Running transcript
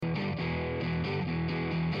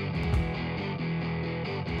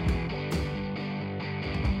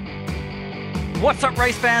What's up,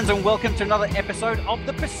 race fans, and welcome to another episode of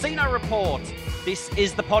the Piscino Report. This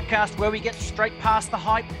is the podcast where we get straight past the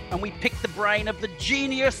hype and we pick the brain of the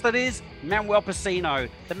genius that is Manuel Piscino,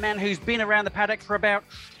 the man who's been around the paddock for about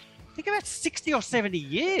 60 or 70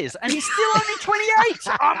 years, and he's still only 28.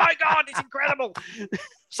 Oh my God, it's incredible.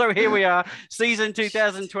 So here we are, season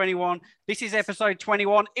 2021. This is episode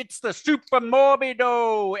 21. It's the Super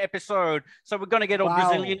Morbido episode. So we're going to get all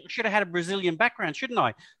Brazilian. Should have had a Brazilian background, shouldn't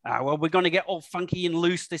I? Well, we're going to get all funky and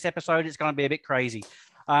loose this episode. It's going to be a bit crazy.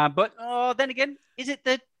 But then again, is it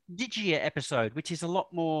the Digia episode, which is a lot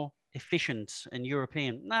more efficient and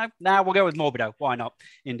European? No, we'll go with Morbido. Why not?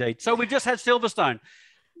 Indeed. So we've just had Silverstone.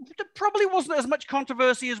 There probably wasn't as much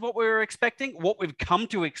controversy as what we were expecting, what we've come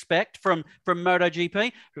to expect from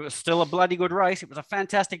MotoGP. It was still a bloody good race. It was a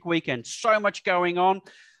fantastic weekend. So much going on.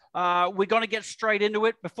 We're going to get straight into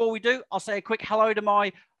it. Before we do, I'll say a quick hello to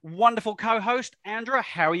my wonderful co-host, Andra.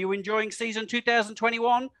 How are you enjoying season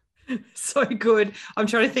 2021? So good. I'm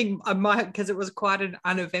trying to think, because it was quite an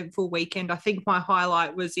uneventful weekend. I think my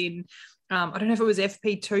highlight was in I don't know if it was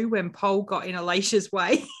FP2 when Pole got in Alicia's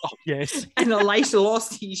way. Oh, yes. And Alicia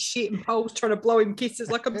lost his shit and Pole's trying to blow him kisses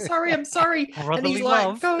like, I'm sorry. And he's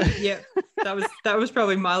like, go. Yeah, that was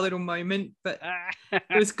probably my little moment, but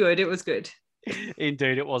it was good. It was good.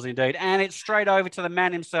 Indeed, it was indeed. And it's straight over to the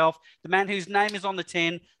man himself, the man whose name is on the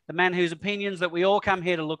tin, the man whose opinions that we all come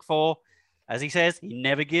here to look for. As he says, he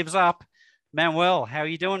never gives up. Manuel, how are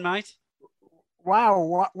you doing, mate?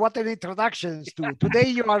 Wow, what an introduction, Stu. Today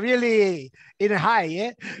you are really in a high,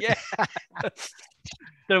 eh? Yeah. Don't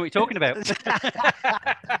know what you're talking about.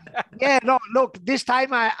 Yeah, no, look, this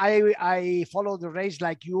time I followed the race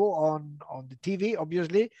like you on the TV,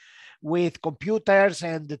 obviously, with computers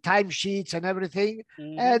and the timesheets and everything.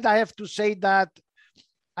 Mm-hmm. And I have to say that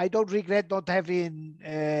I don't regret not having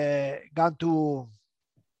gone to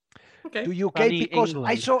UK Funny because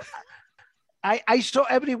England. I saw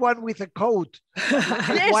everyone with a coat.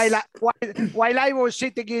 Yes. while I was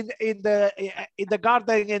sitting in the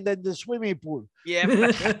garden and in the swimming pool. Yeah.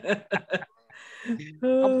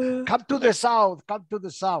 Come to the south. Come to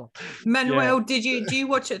the south. Manuel, do you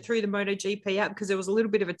watch it through the MotoGP app? Because there was a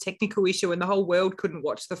little bit of a technical issue and the whole world couldn't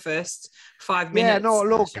watch the first 5 minutes. Yeah, no,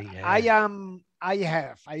 look, I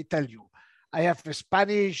tell you, I have a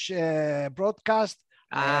Spanish broadcast.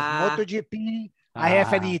 I have MotoGP. I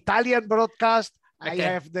have an Italian broadcast. Okay.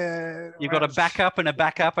 I have You've got a backup and a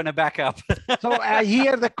backup and a backup. So I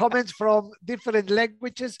hear the comments from different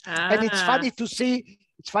languages, and it's funny to see.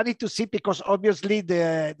 It's funny to see because obviously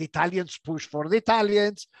the Italians push for the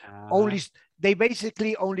Italians. They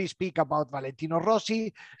basically only speak about Valentino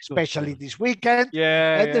Rossi, especially this weekend.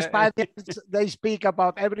 Yeah. And the Spaniards, they speak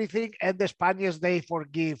about everything, and the Spaniards, they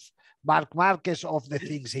forgive Marc Marquez of the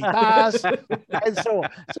things he does. And so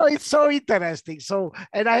it's so interesting. So,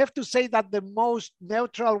 and I have to say that the most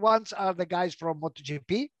neutral ones are the guys from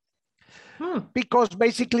MotoGP, because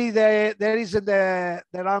basically there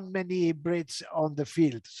aren't many Brits on the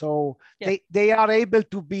field. So they are able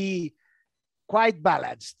to be quite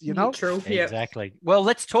balanced, you know? True. Exactly. Well,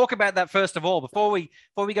 let's talk about that first of all. Before we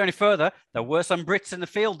go any further, there were some Brits in the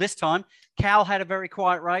field this time. Cal had a very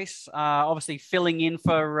quiet race, obviously filling in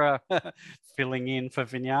for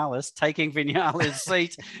Vinales, taking Vinales'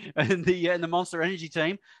 seat in the Monster Energy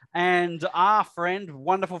team. And our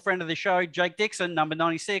wonderful friend of the show, Jake Dixon, number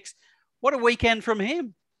 96. What a weekend from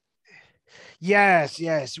him. Yes.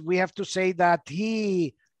 We have to say that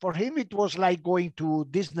for him, it was like going to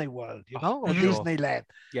Disney World, or Disneyland.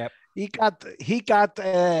 Yep. He got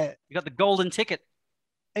the golden ticket.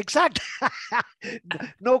 Exactly.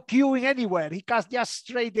 No queuing anywhere. He got just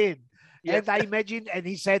straight in. Yep. And I imagine, and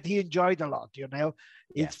he said he enjoyed a lot,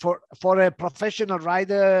 It's for a professional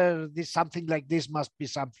rider, something like this must be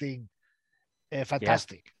something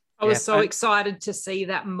fantastic. I was so excited to see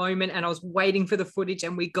that moment, and I was waiting for the footage,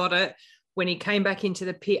 and we got it when he came back into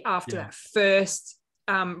the pit after that first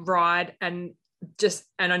ride, and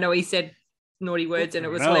I know he said naughty words and it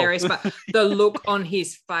was hilarious, but the look on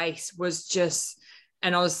his face was just,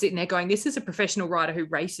 and I was sitting there going, this is a professional rider who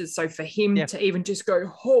races, so for him to even just go,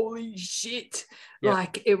 holy shit,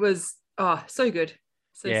 like it was so good.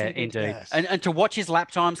 So good. Indeed. Yes. And to watch his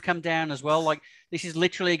lap times come down as well, like this is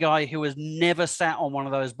literally a guy who has never sat on one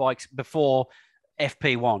of those bikes before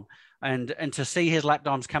FP1, and to see his lap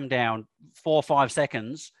times come down 4 or 5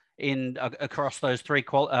 seconds across those 3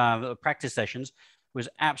 practice sessions was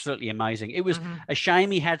absolutely amazing. It was a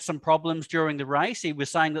shame he had some problems during the race. He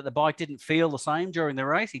was saying that the bike didn't feel the same during the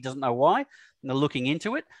race. He doesn't know why, and they're looking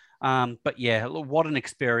into it. But yeah, what an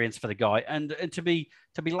experience for the guy, and to be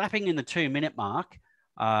lapping in the 2-minute mark.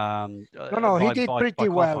 He did pretty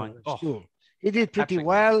well. He did pretty Absolutely.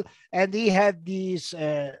 well, and he had these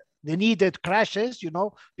the needed crashes,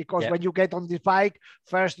 because when you get on the bike,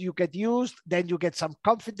 first you get used, then you get some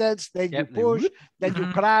confidence, then you push, then you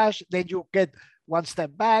crash, then you get one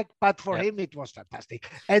step back. But for him, it was fantastic.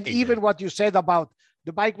 And even what you said about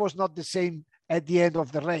the bike was not the same at the end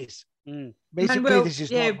of the race. Basically, this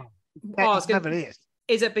is normal. It never is.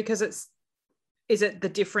 Is it because is it the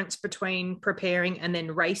difference between preparing and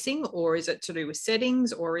then racing, or is it to do with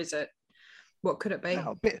settings, or is it, what could it be?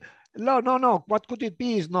 No. What could it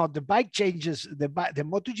be is not the bike changes, the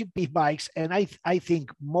MotoGP bikes, and I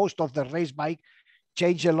think most of the race bike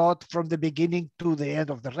change a lot from the beginning to the end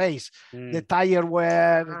of the race. The tire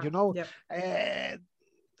wear,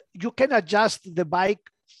 you can adjust the bike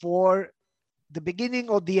for the beginning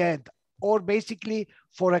or the end, or basically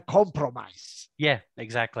for a compromise. Yeah,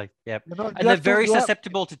 exactly. Yeah. And they're very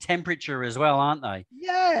susceptible to temperature as well, aren't they?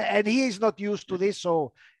 Yeah, and he is not used to this.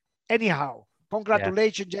 So anyhow,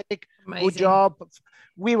 congratulations, Jake. Amazing. Good job.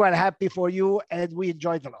 We were happy for you and we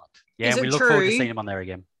enjoyed a lot. Yeah, and we look forward to seeing him on there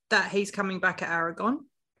again. That he's coming back at Aragon?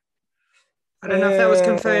 I don't know if that was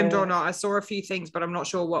confirmed or not. I saw a few things, but I'm not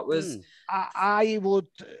sure what was. I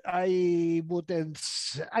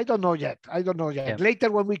don't know yet. Yeah.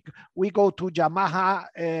 Later when we go to Yamaha,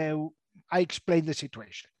 I explain the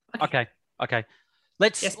situation. Okay.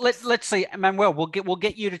 Let's see, Manuel. We'll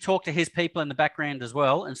get you to talk to his people in the background as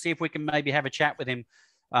well, and see if we can maybe have a chat with him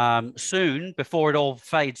soon before it all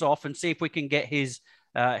fades off, and see if we can get his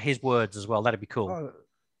words as well. That'd be cool. Oh,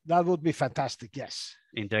 that would be fantastic. Yes,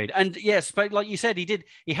 indeed. And yes, but like you said,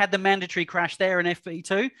 he had the mandatory crash there in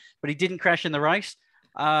FP2, but he didn't crash in the race.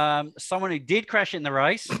 Someone who did crash in the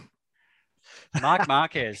race, Marc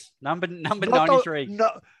Marquez, number 93.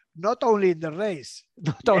 Not only in the race.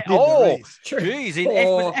 Geez, in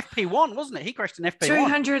FP1, wasn't it? He crashed in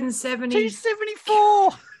FP1.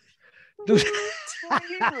 274.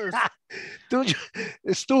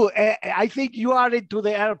 Stu, I think you are into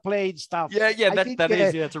the airplane stuff. Yeah, that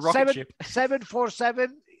is. Yeah, it's a rocket ship.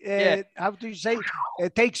 747. How do you say?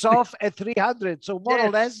 Takes off at 300. So more or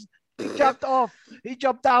less, he jumped off. He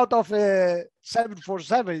jumped out of a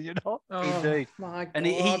 747. Indeed. My God. And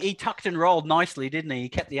he tucked and rolled nicely, didn't he? He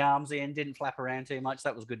kept the arms in, didn't flap around too much.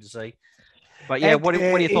 That was good to see. But yeah, what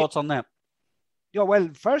are your thoughts on that? Yeah, well,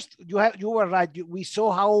 first you were right. We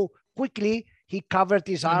saw how quickly he covered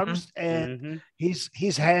his arms and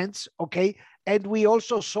his hands. Okay, and we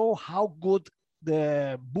also saw how good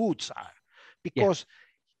the boots are, because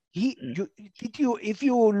if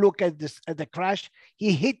you look at the crash,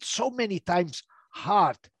 he hit so many times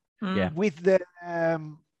hard with the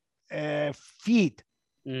feet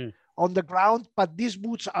on the ground, but these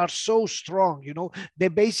boots are so strong. They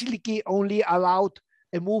basically only allowed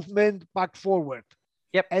a movement back forward.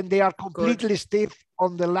 Yep. And they are completely stiff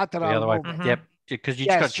on the lateral the other way. movement. Yep. Because you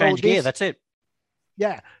just got to change gear. That's it.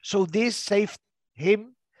 Yeah. So this saved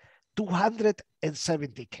him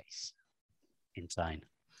 270 Ks. Insane.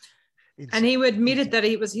 And he admitted that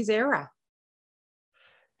it was his error.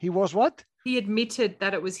 He was what? He admitted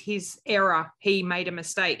that it was his error. He made a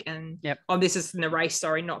mistake. And this is in the race,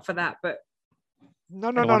 sorry, not for that, but.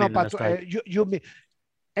 No. But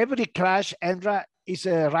every crash, Andra, is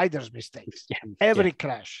a rider's mistake. Every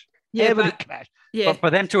crash. Every crash. Yeah. But for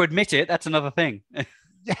them to admit it, that's another thing.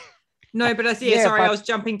 No, but I was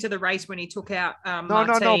jumping to the race when he took out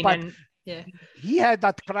Martin. But he had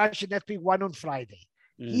that crash in FP1 on Friday.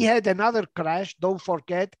 He had another crash, don't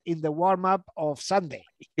forget, in the warm-up of Sunday.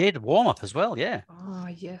 He did warm-up as well, yeah. Oh,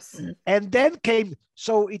 yes. And then came,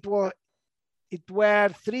 so it were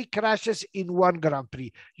 3 crashes in one Grand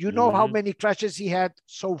Prix. You know how many crashes he had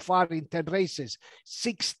so far in 10 races?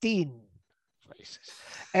 16 races.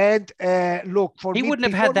 And look, for he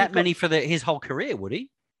wouldn't have had that many for his whole career, would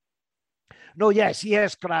he? No, yes, he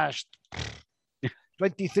has crashed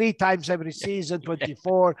 23 times every season,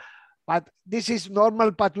 24. But this is normal.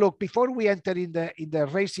 But look, before we enter in the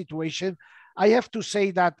race situation, I have to say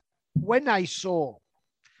that when I saw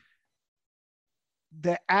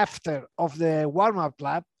the after of the warm-up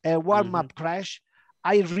lap, warm-up crash,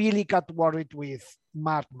 I really got worried with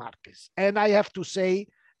Marc Marquez. And I have to say,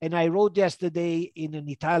 and I wrote yesterday in an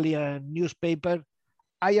Italian newspaper,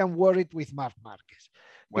 I am worried with Marc Marquez.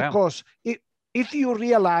 Wow. Because if you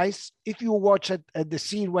realize, if you watch at the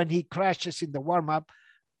scene when he crashes in the warm-up,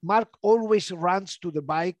 Marc always runs to the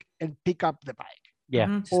bike and pick up the bike.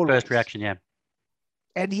 Yeah, first reaction, yeah.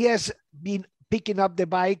 And he has been picking up the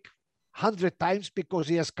bike 100 times because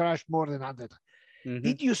he has crashed more than 100.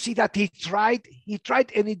 Did you see that he tried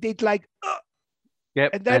and he did like, yep,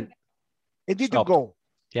 and then it didn't go.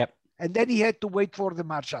 Yep. And then he had to wait for the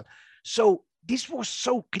marshal. So this was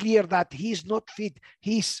so clear that he's not fit.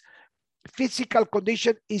 His physical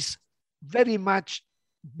condition is very much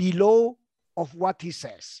below of what he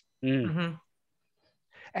says. Mm-hmm.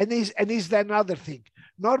 And is another thing.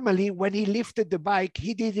 Normally, when he lifted the bike,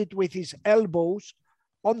 he did it with his elbows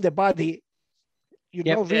on the body, you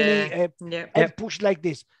know, really, and push like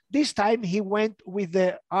this. This time he went with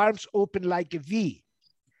the arms open like a V,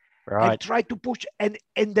 and tried to push. And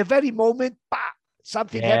in the very moment,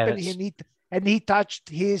 something happened, and he touched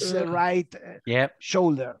his right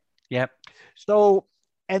shoulder. So,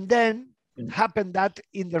 and then happened that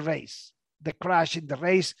in the race, the crash in the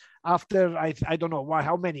race after I don't know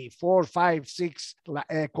how many, 4, 5, 6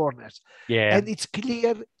 corners. And it's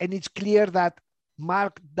clear that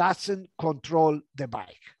Mark doesn't control the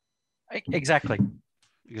bike. Exactly.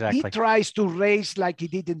 He tries to race like he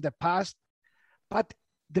did in the past, but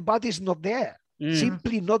the body's not there.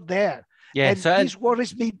 Simply not there. And this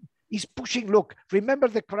worries me. He's pushing. Look, remember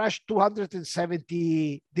the crash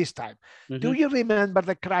 270 this time. Do you remember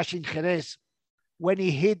the crash in Jerez when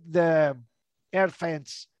he hit the air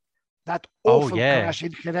fence? That awful crash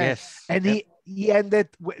in Jerez. And he ended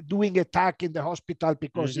doing a tack in the hospital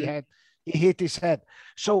because he hit his head.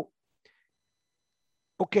 So,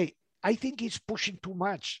 okay, I think he's pushing too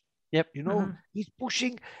much. You know, he's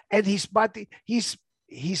pushing, and his body, his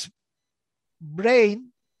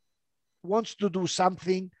brain wants to do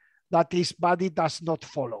something that his body does not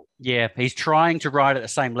follow. Yeah, he's trying to ride at the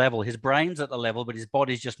same level. His brain's at the level, but his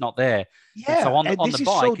body's just not there. Yeah, so on the bike,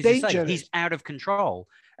 so as you say, he's out of control.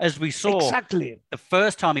 As we saw the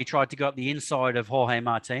first time he tried to go up the inside of Jorge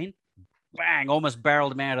Martin, bang, almost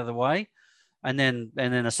barreled him out of the way. And then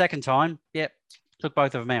a second time, took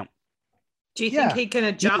both of them out. Do you think he can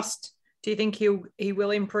adjust? Do you think he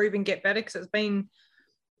will improve and get better? Because it's been,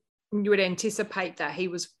 you would anticipate that he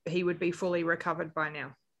would be fully recovered by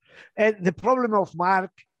now. And the problem of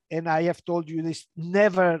Mark, and I have told you this,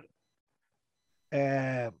 never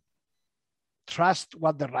trust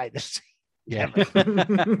what the riders say.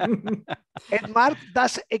 And Mark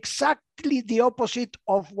does exactly the opposite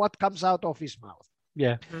of what comes out of his mouth.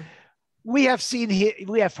 We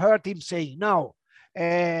have heard him saying, no,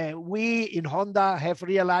 we in Honda have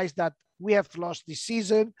realized that we have lost this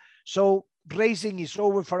season, so racing is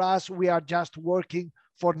over for us. We are just working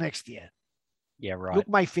for next year. Yeah, right. Look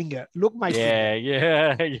my finger.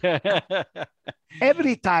 Yeah.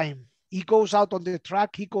 Every time he goes out on the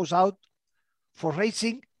track, he goes out for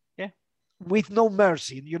racing with no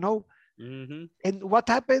mercy, you know. And what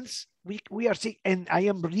happens? We are seeing, and I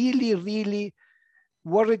am really, really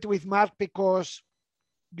worried with Mark because,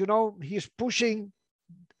 you know, he's pushing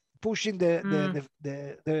the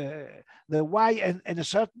Y and a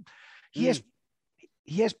certain. He has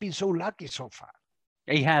been so lucky so far.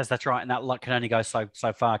 He has, that's right, and that luck can only go so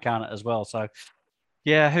far, can't it, as well? So,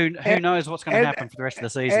 yeah, who knows what's going to happen for the rest of the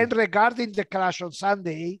season? And regarding the crash on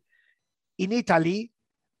Sunday in Italy,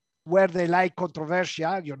 where they like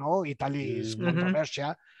controversial, you know, Italy is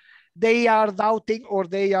controversial. They are doubting, or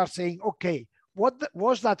they are saying, okay, what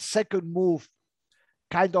was that second move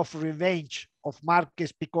kind of revenge of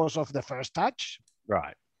Marquez because of the first touch?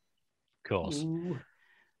 Right, of course. Ooh.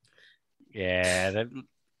 Yeah,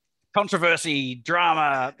 controversy,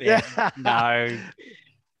 drama. No.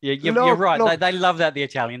 You're right. Look, they love that, the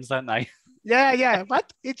Italians, don't they? Yeah,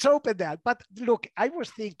 but it's open there. But look, I was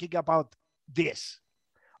thinking about this.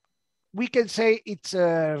 We can say it's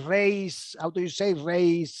a race. How do you say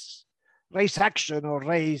race action or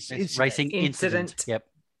race incident? Racing incident. Yep.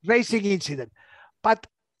 Racing incident. But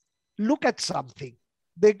look at something.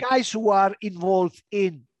 The guys who are involved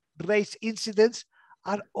in race incidents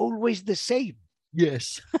are always the same.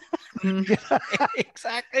 Yes.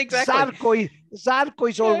 Exactly. Zarco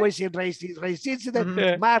is always in race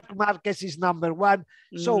incident. Mark Marquez is number one.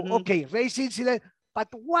 So, okay, race incident. But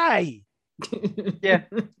why?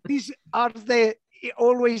 These are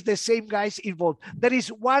always the same guys involved. There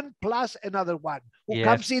is one plus another one who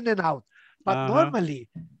comes in and out. But normally,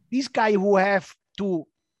 this guy who have to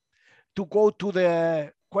go to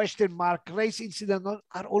the question mark race incident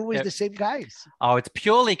are always the same guys. Oh, it's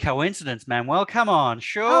purely coincidence, man. Well, come on,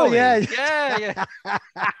 surely. Oh, yeah.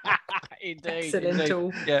 Indeed.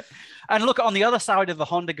 Accidental. Yeah. And look, on the other side of the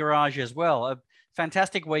Honda garage as well, a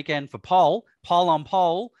fantastic weekend for Pole on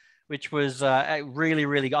pole, which was really,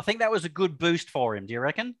 really good. I think that was a good boost for him. Do you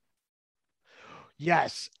reckon?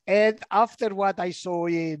 Yes. And after what I saw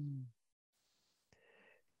in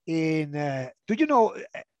do you know,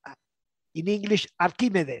 in English,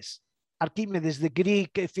 Archimedes, the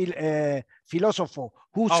Greek philosopher,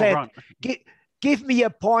 who said, right. Give me a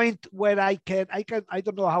point where I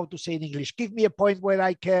don't know how to say in English. Give me a point where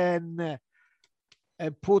I can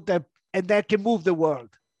and put a, and they can move the world.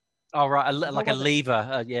 Oh, right. Like a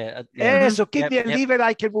lever. Yeah. Yeah, so give me a yep. lever,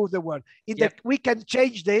 I can move the world. We can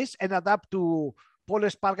change this and adapt to Paul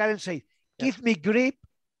Espargaro and say, give me grip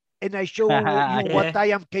and I show you what I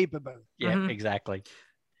am capable. Yeah, exactly.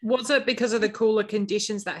 Was it because of the cooler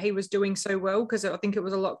conditions that he was doing so well? Because I think it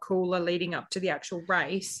was a lot cooler leading up to the actual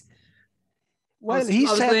race. Well, I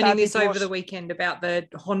was learning this over the weekend about the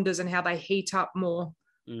Hondas and how they heat up more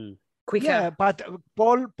quicker. Yeah, but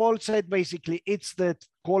Paul said basically it's the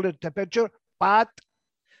colder temperature, but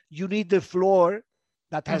you need the floor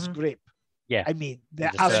that has grip. Yeah. I mean, the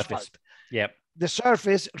asphalt. Surface. Yep. The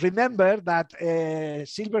surface, remember that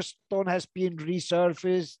Silverstone has been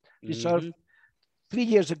resurfaced 3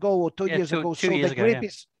 years ago or 2 years ago. So the grip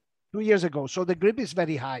is 2 years ago. So the grip is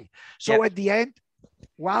very high. So at the end,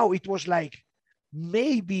 wow, it was like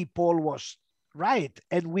maybe Paul was right.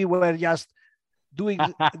 And we were just doing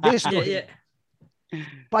this to him.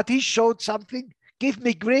 But he showed something. Give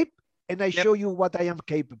me grip and I show you what I am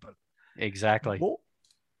capable. Exactly.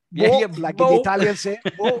 Like in Italian say.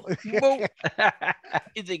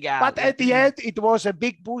 But at the end, it was a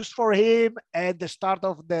big boost for him. And the start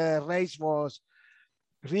of the race was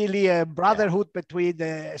really a brotherhood between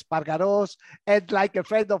the Espargaros. And like a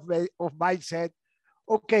friend of mine said,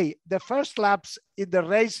 okay, the first laps in the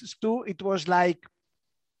race too, it was like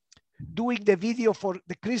doing the video for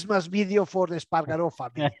the Christmas video for the Espargaro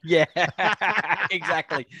family. Yeah,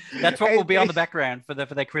 exactly. That's what will be on the background for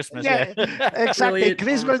their Christmas. Yeah, exactly.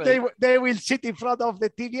 Christmas, they will sit in front of the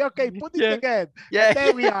TV. Okay, put it again. Yeah, and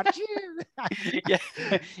there we are. Yeah.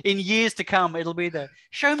 In years to come, it'll be the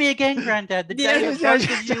show me again, Granddad. The day of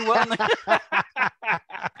you won.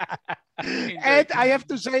 And I have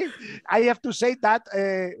to say that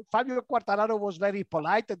Fabio Quartararo was very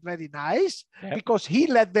polite and very nice because he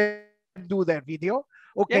let them do their video.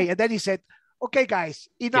 Okay. And then he said, okay, guys,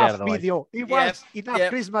 enough video. It was enough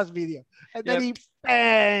Christmas video. And then he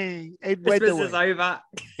bang, it went away. Christmas is over.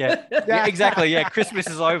 Yeah, exactly. Yeah, Christmas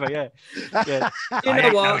is over. Yeah. You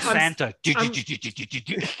know what? No Santa.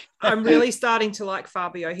 I'm really starting to like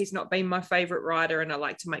Fabio. He's not been my favorite rider, and I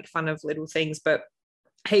like to make fun of little things, but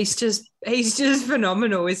he's just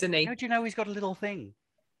phenomenal, isn't he? How do you know he's got a little thing?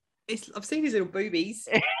 I've seen his little boobies.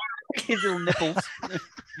 His little nipples.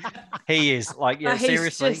 He is like,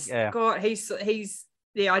 seriously. God, he's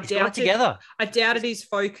I doubted his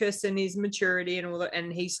focus and his maturity and all that,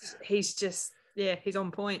 and he's just he's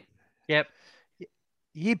on point. Yep.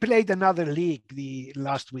 He played another league the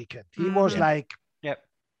last weekend. He was like,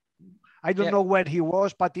 I don't know where he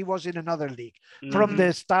was, but he was in another league from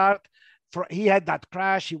the start. He had that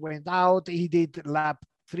crash. He went out. He did lap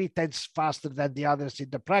 3/10 faster than the others in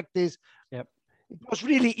the practice. Yep. It was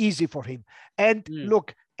really easy for him. And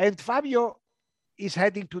look, and Fabio is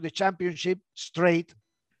heading to the championship straight,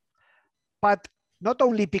 but not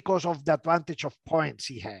only because of the advantage of points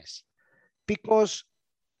he has, because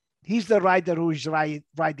he's the rider who is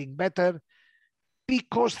riding better,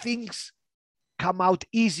 because things come out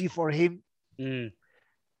easy for him,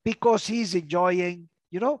 because he's enjoying,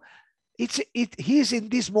 he's in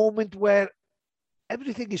this moment where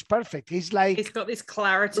everything is perfect. He's got this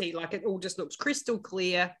clarity, like it all just looks crystal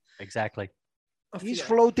clear. Exactly. He's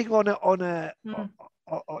floating he's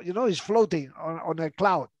floating on a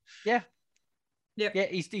cloud. Yeah. Yeah,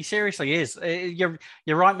 he seriously is. You're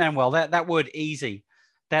right, Manuel. That word easy,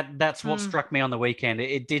 that's what struck me on the weekend.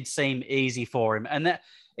 It did seem easy for him, and that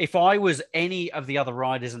if I was any of the other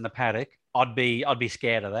riders in the paddock, I'd be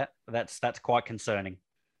scared of that. That's quite concerning.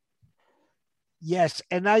 Yes,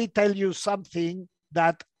 and I tell you something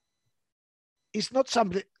that is not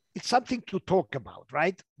something. It's something to talk about,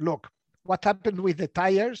 right? Look, what happened with the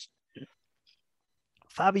tires?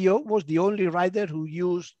 Fabio was the only rider who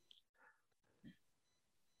used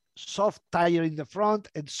soft tire in the front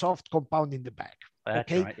and soft compound in the back.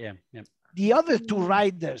 That's right, yeah. The other two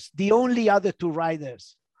riders, the only other two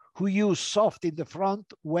riders who used soft in the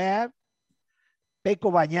front were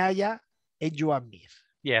Pecco Bagnaia and Joan Mir.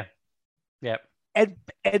 Yeah. And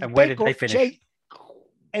where did they finish?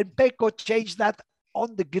 Pecco changed that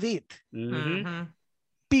on the grid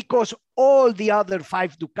because all the other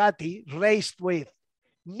 5 Ducati raced with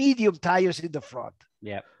medium tires in the front.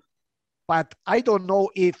 Yeah. But I don't know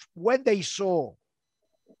if when they saw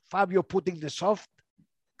Fabio putting the soft,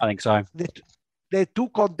 I think so. The two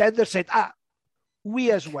contenders said,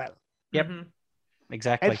 we as well. Yep.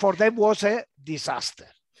 Exactly. And for them was a disaster.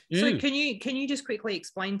 So can you just quickly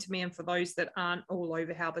explain to me, and for those that aren't all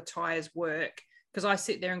over, how the tires work? Because I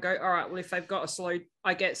sit there and go, all right, well, if they've got a slow,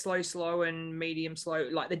 I get slow and medium slow,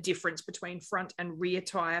 like the difference between front and rear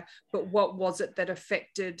tire. But what was it that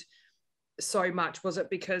affected so much? Was it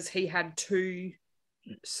because he had two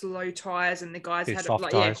slow tires and the guys Two had soft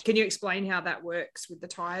like, tires. Can you explain how that works with the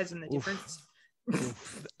tires and the difference?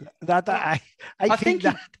 That I think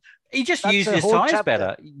that he just that's used a his whole tires chapter.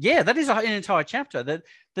 better. Yeah, that is an entire chapter.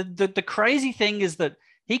 The crazy thing is that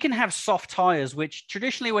he can have soft tires, which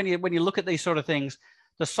traditionally when you look at these sort of things,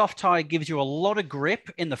 the soft tire gives you a lot of grip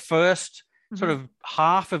in the first sort of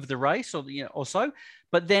half of the race or so,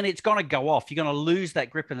 but then it's going to go off. You're going to lose that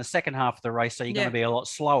grip in the second half of the race, so you're going to be a lot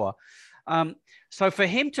slower. So for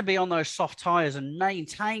him to be on those soft tires and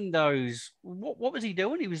maintain those, what was he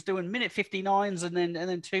doing? He was doing minute 59s and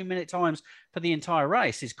then 2 minute times for the entire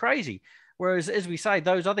race. Is crazy. Whereas, as we say,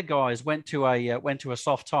 those other guys went to a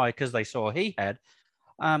soft tire because they saw he had.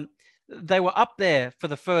 They were up there for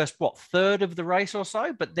the first third of the race or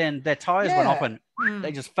so, but then their tires went off and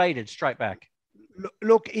they just faded straight back.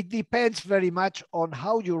 Look, it depends very much on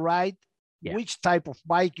how you ride, which type of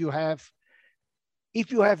bike you have. If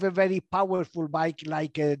you have a very powerful bike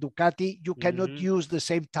like a Ducati, you cannot use the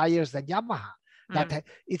same tires than Yamaha. That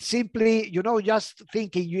it's simply, just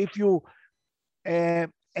thinking if you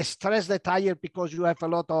stress the tire because you have a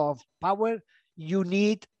lot of power, you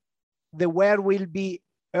need the wear will be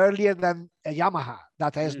earlier than a Yamaha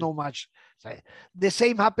that has no much. The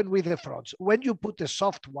same happened with the fronts. When you put a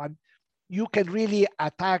soft one, you can really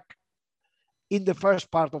attack in the first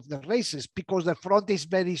part of the races because the front is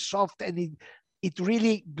very soft and it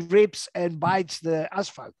really grips and bites the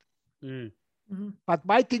asphalt. But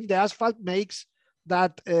biting the asphalt makes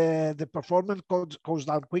that the performance goes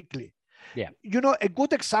down quickly. Yeah. A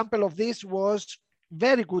good example of this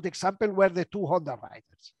very good example were the two Honda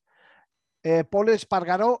riders, Paul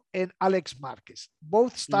Espargaró and Alex Marquez.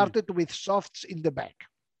 Both started with softs in the back.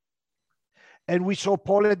 And we saw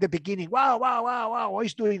Paul at the beginning, wow,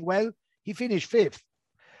 he's doing well. He finished fifth.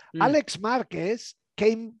 Alex Marquez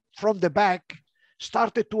came from the back,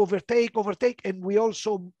 started to overtake, and we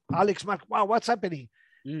also, Alex Marquez, wow, what's happening?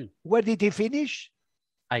 Where did he finish?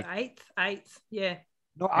 Eighth, yeah.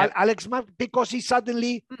 No, Alex Marquez, because he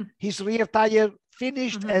suddenly, his rear tire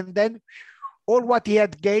finished and then all what he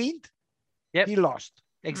had gained, he lost.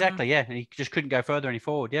 Exactly, yeah. And he just couldn't go further any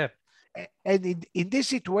forward, yeah. And in this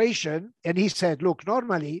situation, and he said, look,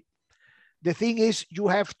 normally, the thing is you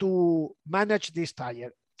have to manage this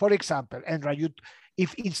tire. For example, Andra,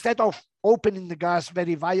 if instead of opening the gas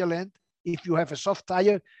very violent, if you have a soft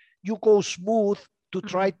tire, you go smooth to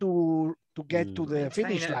try to get to the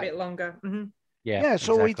finish line. A bit longer. Yeah,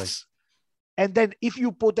 so exactly. and then if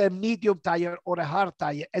you put a medium tire or a hard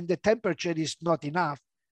tire and the temperature is not enough,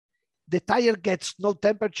 the tire gets no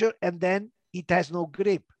temperature and then it has no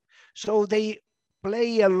grip. So they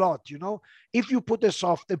play a lot, If you put a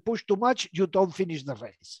soft and push too much, you don't finish the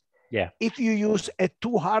race. Yeah. If you use a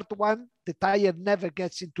too hard one, the tire never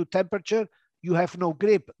gets into temperature. You have no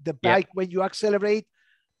grip. The bike, when you accelerate,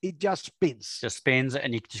 it just spins. Just spins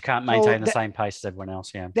and you just can't maintain the same pace as everyone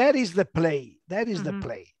else. Yeah. That is the play. That is the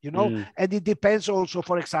play, And it depends also,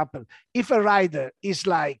 for example, if a rider is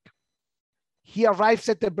like, he arrives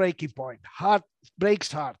at the braking point,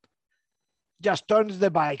 brakes hard, just turns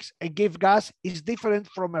the bikes and give gas, is different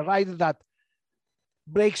from a rider that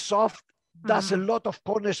brakes soft, does a lot of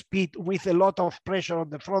corner speed with a lot of pressure on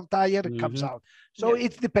the front tire, comes out. So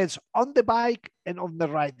it depends on the bike and on the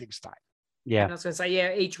riding style. Yeah. And I was going to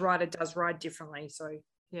say, each rider does ride differently. So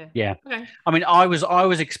yeah. Okay. I mean, I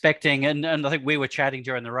was expecting, and I think we were chatting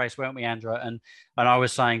during the race, weren't we, Andra? And I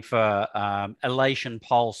was saying for Elation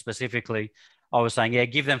Pole specifically, I was saying,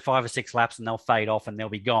 give them 5 or 6 laps and they'll fade off and they'll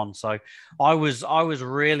be gone. So I was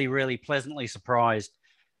really, really pleasantly surprised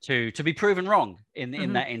to be proven wrong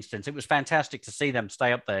in that instance. It was fantastic to see them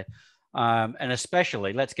stay up there, and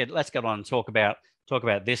especially let's get on and talk about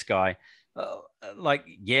this guy. There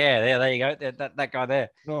you go, that guy there.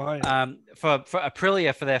 For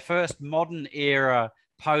Aprilia for their first modern era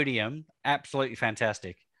podium, absolutely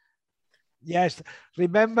fantastic. Yes,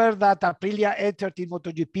 remember that Aprilia entered in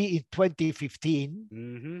MotoGP in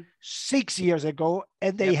 2015, 6 years ago,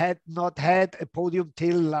 and they had not had a podium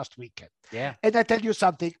till last weekend. Yeah. And I tell you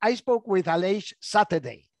something, I spoke with Aleix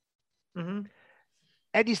Saturday, and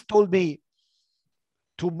he told me,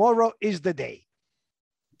 tomorrow is the day.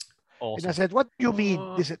 Awesome. And I said, what do you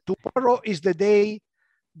mean? He said, tomorrow is the day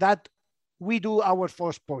that we do our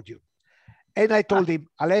first podium. And I told him,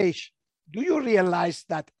 Aleix, do you realize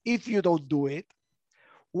that if you don't do it,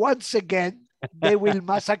 once again, they will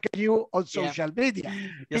massacre you on social media?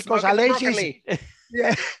 Because Aleix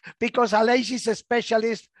is a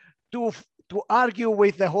specialist to argue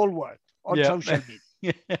with the whole world on social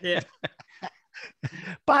media.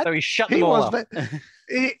 But so he shut them he all was up.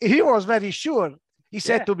 He was very sure. He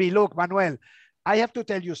said Yeah. to me, look, Manuel, I have to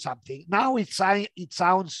tell you something. Now it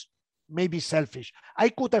sounds maybe selfish. I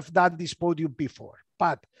could have done this podium before,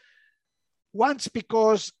 but once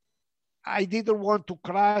because I didn't want to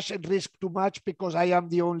crash and risk too much because I am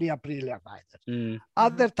the only Aprilia rider.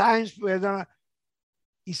 Other times, when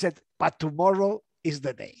he said, but tomorrow is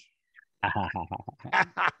the day.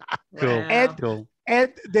 Cool. Wow. Cool.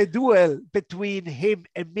 And the duel between him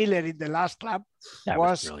and Miller in the last lap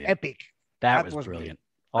was brilliant. epic. That was brilliant.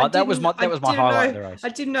 I Oh, that was my didn't highlight of know- the race. I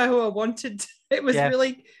didn't know who I wanted. It was Yeah.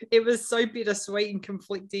 really, it was so bittersweet and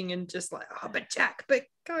conflicting, and just like, oh, but Jack, but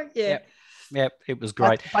go, yeah. Yep, it was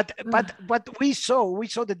great. But we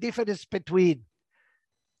saw the difference between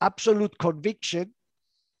absolute conviction.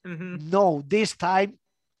 No, this time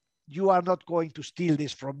you are not going to steal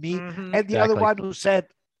this from me. And the other one who said,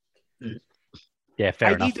 yeah,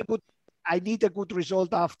 fair enough. I need a good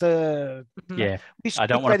result after. Yeah, I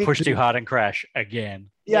don't want to push too hard and crash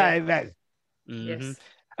again. Yeah, well. Yes.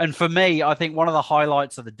 And for me, I think one of the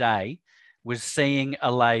highlights of the day was seeing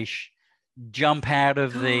Aleix jump out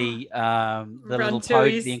of the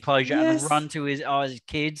the enclosure and run to his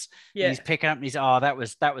kids. Yeah. And he's picking up and that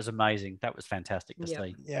was amazing. That was fantastic to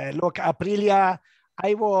see. Yeah, look, Aprilia,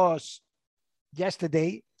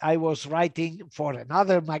 yesterday I was writing for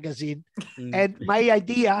another magazine, and my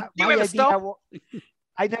idea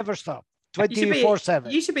I never stop. 24/7.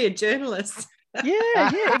 You should be a journalist. Yeah.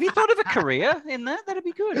 Have you thought of a career in that? That'd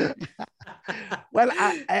be good. Well,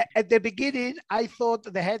 at the beginning, I thought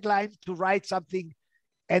the headline to write something,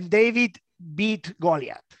 and David beat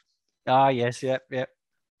Goliath. Yes, yep.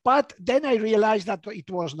 But then I realized that it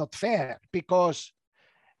was not fair because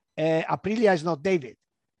Aprilia is not David.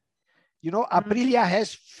 You know, Aprilia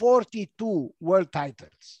has 42 world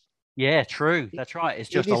titles. Yeah, true. That's right. It's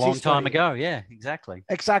just a long time ago. Yeah, exactly.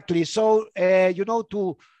 Exactly. So,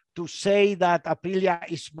 to say that Aprilia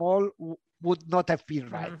is small would not have been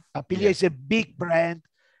right. Aprilia is a big brand,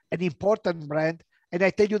 an important brand. And I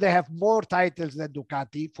tell you, they have more titles than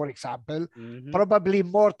Ducati, for example, probably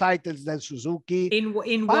more titles than Suzuki.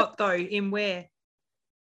 In what though? In where?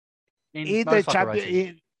 In the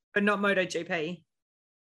champion, but not MotoGP.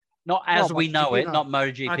 Not as we know it, not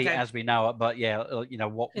MotoGP Okay. as we know it, but yeah,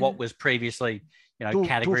 what was previously,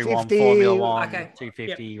 category 1 250, Formula 1, okay.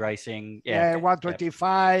 250 racing,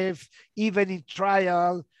 125, even in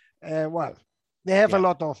trial. Well, they have a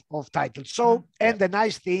lot of titles. So, and the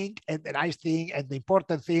nice thing, and the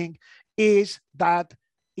important thing is that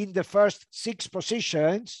in the first 6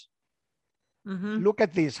 positions, look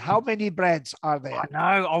at this. How many brands are there? I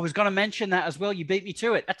know. I was going to mention that as well. You beat me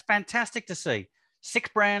to it. That's fantastic to see.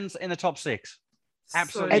 6 brands in the top 6.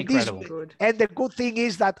 Absolutely incredible. And the good thing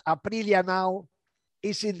is that Aprilia now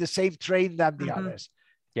is in the same train than the others.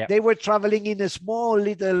 Yeah, they were traveling in a small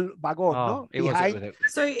little wagon, no? Behind.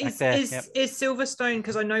 So is Silverstone,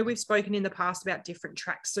 because I know we've spoken in the past about different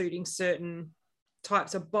tracks suiting certain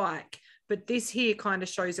types of bike, but this here kind of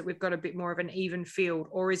shows that we've got a bit more of an even field,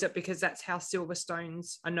 or is it because that's how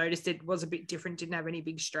Silverstone's, I noticed it was a bit different, didn't have any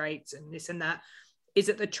big straights and this and that. Is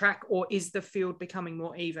it the track, or is the field becoming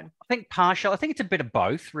more even? I think partial. I think it's a bit of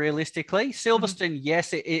both, realistically. Silverstone,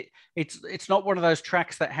 yes, it's not one of those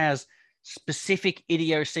tracks that has specific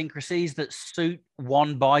idiosyncrasies that suit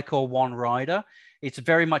one bike or one rider. It's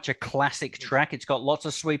very much a classic track. It's got lots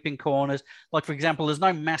of sweeping corners. Like, for example, there's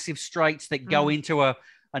no massive straights that go into a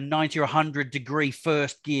 90 or 100 degree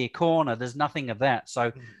first gear corner. There's nothing of that.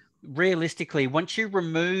 So realistically, once you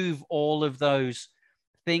remove all of those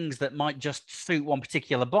things that might just suit one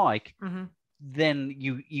particular bike, then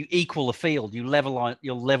you equal the field, you'll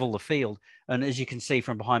level the field. And as you can see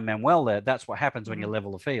from behind Manuel there, that's what happens when you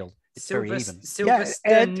level the field. It's very even.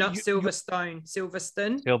 Silverstone, not Silverstone.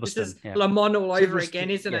 Silverstone. Silverstone. This is Le Mans all over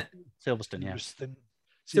again, isn't it? Silverstone, yeah.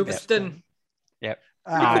 Silverstone. Yep.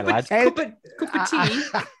 Hi, lads. Cup of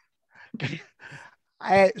tea.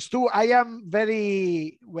 Stu, I am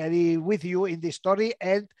very, very with you in this story,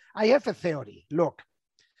 and I have a theory. Look,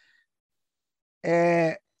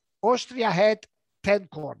 Austria had 10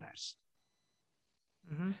 corners.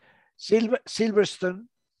 Silverstone.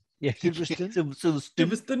 Yeah.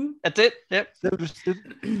 Silverstone. That's it. Yep.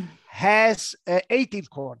 Silverstone has 18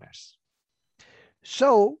 corners.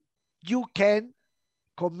 So you can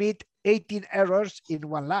commit 18 errors in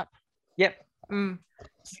one lap. Yep.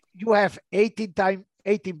 You have 18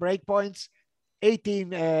 break points,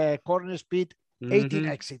 18 corner speed, 18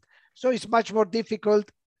 exit. So it's much more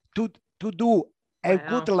difficult to do a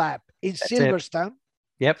good lap in Silverstone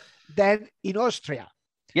than in Austria.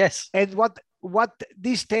 Yes. And what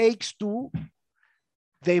this takes to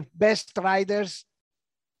the best riders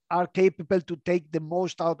are capable to take the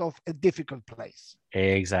most out of a difficult place.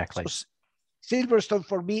 Exactly. So Silverstone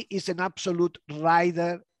for me is an absolute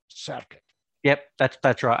rider circuit. Yep,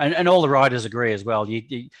 that's right, and all the riders agree as well.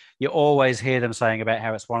 You always hear them saying about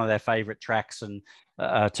how it's one of their favorite tracks and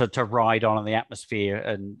to ride on in the atmosphere.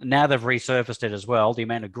 And now they've resurfaced it as well. The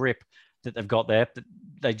amount of grip that they've got there,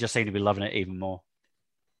 they just seem to be loving it even more.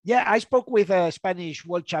 Yeah, I spoke with a Spanish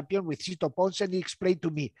world champion, with Sito Ponce, and he explained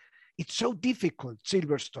to me, it's so difficult,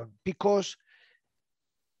 Silverstone, because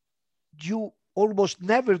you almost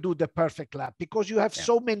never do the perfect lap because you have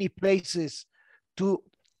so many places to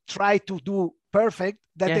try to do perfect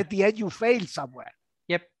that at the end you fail somewhere.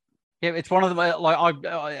 Yep. Yeah, it's one of them. Like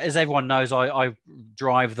as everyone knows, I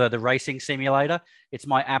drive the racing simulator. It's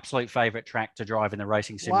my absolute favorite track to drive in the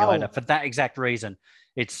racing simulator for that exact reason.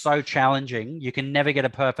 It's so challenging. You can never get a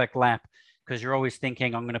perfect lap because you're always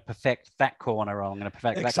thinking, I'm going to perfect that corner, or I'm going to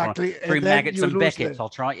perfect that corner through Maggots and Beckett's. I'll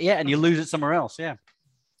try. Yeah, and you lose it somewhere else. Yeah.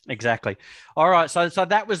 Exactly. All right. So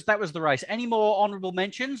that was the race. Any more honourable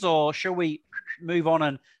mentions, or shall we move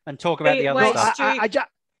on and talk about the other stuff?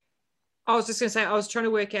 I was just going to say, I was trying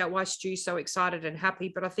to work out why Stu's so excited and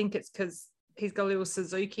happy, but I think it's because he's got a little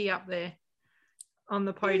Suzuki up there on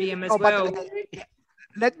the podium as well.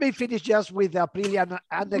 Let me finish just with the Aprilia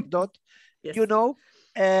anecdote. Yes. You know,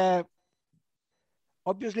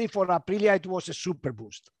 obviously for Aprilia, it was a super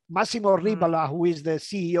boost. Massimo Ribola, who is the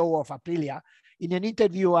CEO of Aprilia, in an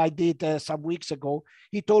interview I did some weeks ago,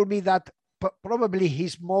 he told me that probably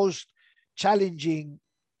his most challenging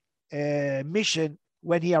mission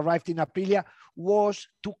when he arrived in Aprilia was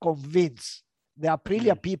to convince the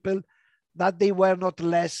Aprilia people that they were not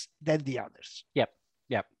less than the others. Yep.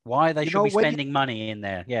 Why they should be spending money in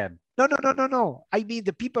there. Yeah. No. I mean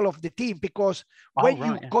the people of the team, because when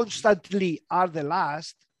you constantly are the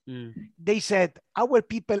last, they said our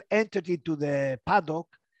people entered into the paddock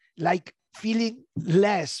like feeling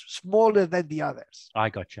less, smaller than the others. I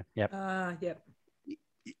got you. Yep. Yep.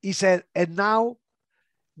 He said, and now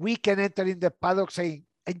we can enter in the paddock saying,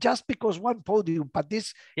 and just because one podium, but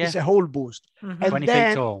this is a whole boost. Mm-hmm. And 20 then,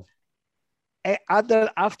 feet tall.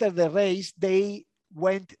 After the race, they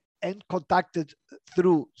went and contacted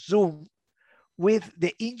through Zoom with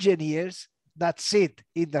the engineers that sit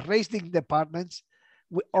in the racing departments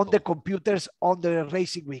on the computers on the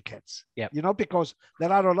racing weekends. You know, because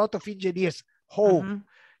there are a lot of engineers home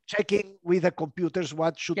checking with the computers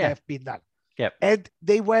what should have been done. And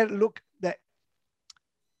they were,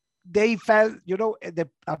 they felt, you know, the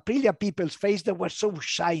Aprilia people's face, they were so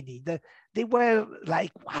shiny. They were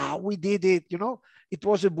like, wow, we did it. You know, it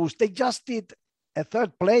was a boost. They just did a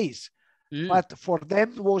third place. But for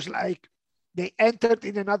them, it was like they entered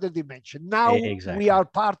in another dimension. Now we are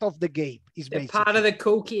part of the game. They're part of the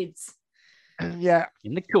cool kids. Yeah.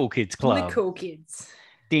 In the cool kids club. In the cool kids.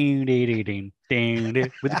 Ding, ding, ding, ding, ding,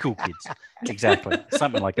 ding, with the cool kids. Exactly.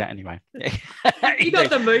 Something like that anyway. You got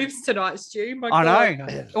the moves tonight, Stu. I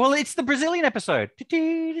know. Well, it's the Brazilian episode.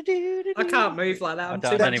 I can't move like that.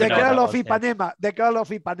 The girl of Ipanema. The girl of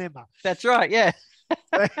Ipanema. That's right. Yeah.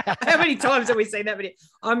 How many times have we seen that video?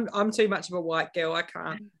 I'm too much of a white girl. I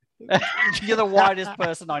can't. You're the whitest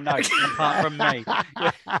person I know, apart from me.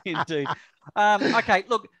 Yeah, indeed. Okay,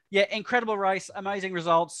 look, incredible race, amazing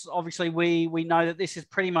results. Obviously, we know that this is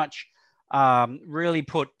pretty much really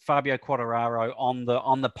put Fabio Quartararo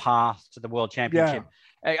on the path to the World Championship.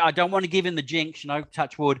 I don't want to give him the jinx,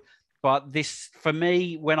 touch wood, but this, for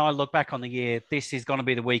me, when I look back on the year, this is going to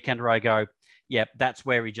be the weekend where I go, that's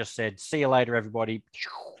where he just said, see you later, everybody.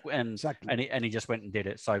 And he just went and did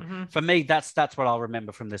it. So for me, that's what I'll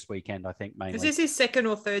remember from this weekend, I think, mainly. Is this his second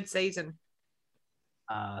or third season?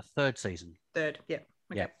 Third season. Third, yeah.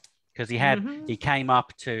 Okay. Yeah. Because he came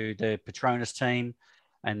up to the Petronas team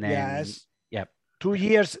and then 2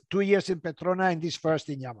 years in Petrona and this first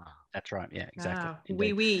in Yamaha. That's right. Yeah,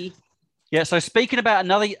 exactly. Oui. Yeah, so speaking about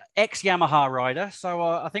another ex-Yamaha rider, so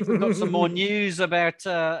I think we've got some more news about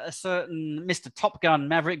a certain Mr. Top Gun,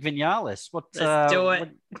 Maverick Vinales. Let's do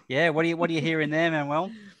it. What are you hearing there,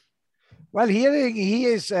 Manuel? Well, hearing he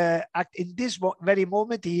is, in this very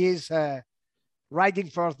moment, he is riding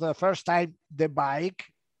for the first time the bike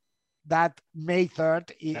that May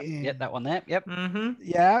 3rd. Yep, that one there. Yep.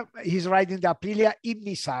 Yeah, he's riding the Aprilia in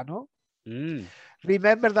Misano.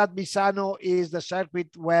 Remember that Misano is the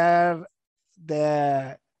circuit where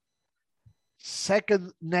the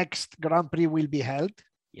second next Grand Prix will be held.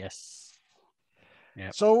 Yes.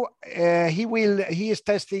 Yep. So he is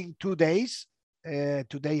testing 2 days,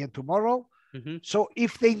 today and tomorrow. So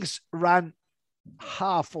if things run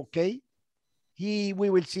half okay, we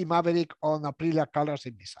will see Maverick on Aprilia colors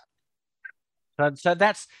in Misano. So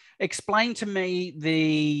that's explain to me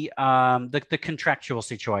the contractual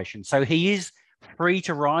situation. So he is free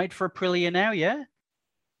to ride for Aprilia now, yeah?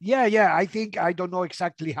 Yeah. I think I don't know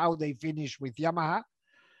exactly how they finish with Yamaha,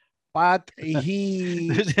 but he.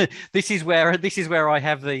 This is where I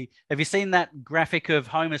have the. Have you seen that graphic of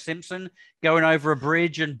Homer Simpson going over a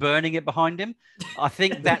bridge and burning it behind him? I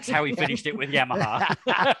think that's how he finished it with Yamaha.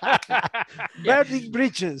 Burning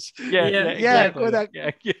bridges.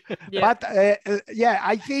 Exactly. Good. But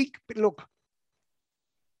I think. Look,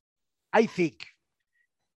 I think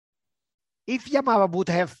if Yamaha would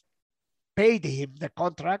have paid him the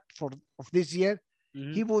contract of this year,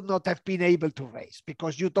 he would not have been able to race,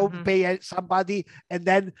 because you don't pay somebody and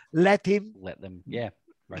then let them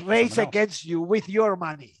race against you with your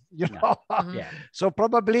money, you know. So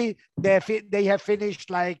probably they have finished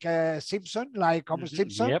like Simpson, like Homer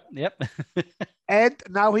Simpson. Yep. And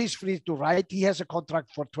now he's free to ride. He has a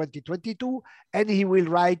contract for 2022 and he will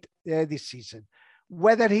ride this season.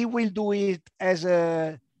 Whether he will do it as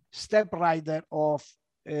a step rider of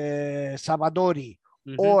Savadori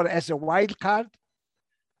or as a wild card,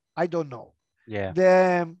 I don't know.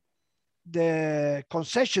 The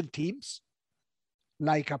concession teams,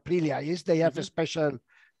 like Aprilia is, they have a special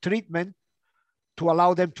treatment to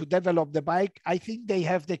allow them to develop the bike. I think they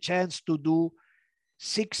have the chance to do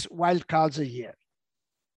 6 wild cards a year.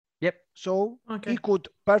 Yep. So he could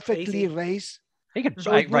perfectly race. He could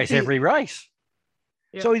race every race.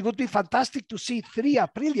 So it would be fantastic to see 3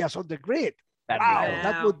 Aprilias on the grid. Wow,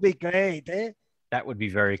 that would be great, eh? That would be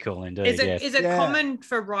very cool indeed. Is it common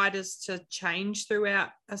for riders to change throughout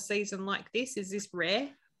a season like this? Is this rare?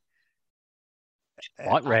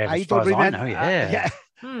 Quite rare, I don't remember.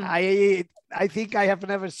 I think I have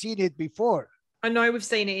never seen it before. I know we've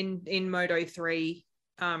seen it in Moto 3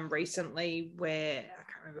 recently, where I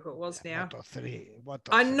can't remember who it was now. Moto 3.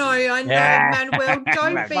 I know, Manuel.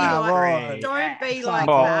 Don't be like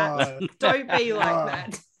that. Don't be like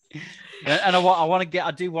that. And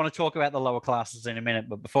I do want to talk about the lower classes in a minute,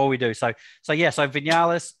 but before we do, so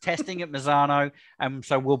Vinales testing at Misano, and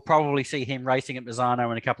so we'll probably see him racing at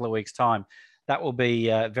Misano in a couple of weeks' time. That will be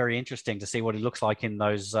very interesting to see what he looks like in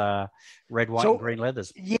those red, white, and green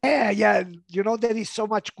leathers. Yeah. You know, there is so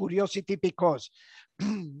much curiosity because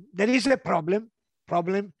there is a problem.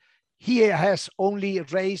 He has only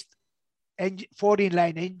raced 4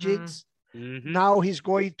 inline engines. Now he's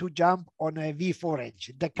going to jump on a V4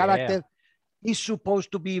 engine. The character is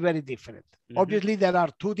supposed to be very different. Obviously, there are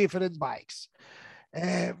 2 different bikes.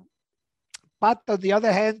 But on the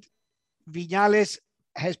other hand, Vinales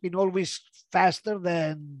has been always faster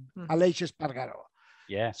than Aleix Espargaró.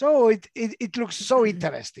 Yeah. So it looks so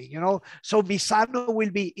interesting, you know. So Misano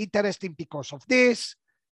will be interesting because of this.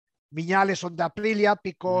 Vinales on the Aprilia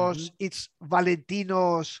because it's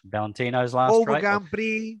Valentino's last home Grand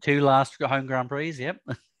Prix. 2 last home Grand Prix, yep.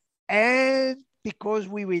 And because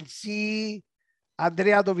we will see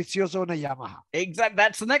Andrea Dovizioso on a Yamaha. Exactly.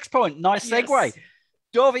 That's the next point. Nice segue.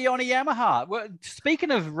 Dovi on a Yamaha. Well,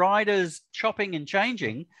 speaking of riders chopping and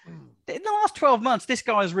changing, in the last 12 months, this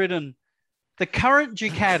guy's ridden the current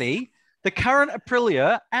Ducati, the current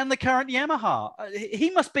Aprilia, and the current Yamaha. He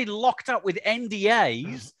must be locked up with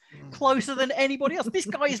NDAs closer than anybody else. This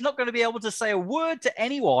guy is not going to be able to say a word to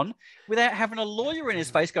anyone without having a lawyer in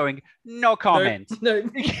his face going, no comment. No.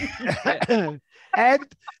 And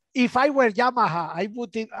if I were Yamaha, I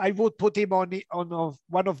would put him on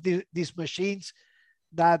one of these machines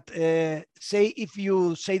that say if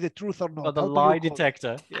you say the truth or not. Oh, the lie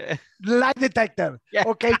detector. Yeah. Lie detector. Yeah.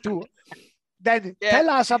 Okay, too. Then tell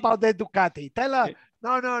us about the Ducati. Tell us.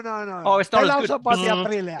 No. Oh, it's not tell as us good. about the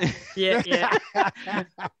Aprilia. Yeah.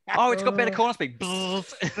 Oh, it's got better corner speed.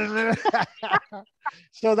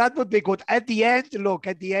 So that would be good. At the end,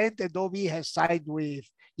 Adobe has signed with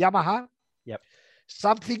Yamaha. Yep.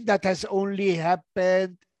 Something that has only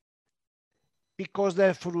happened because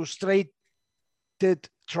they're frustrated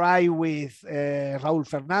try with Raul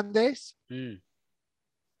Fernandez.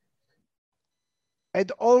 And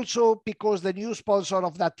also because the new sponsor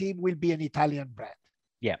of that team will be an Italian brand.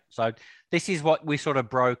 Yeah. So this is what we sort of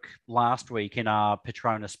broke last week in our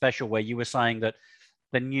Petronas special, where you were saying that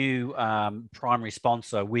the new primary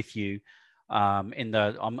sponsor with you in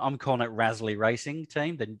the, I'm calling it Rasley Racing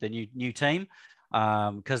team, the new team,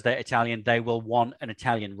 because they're Italian, they will want an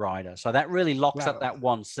Italian rider. So that really locks up that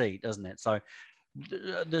one seat, doesn't it? So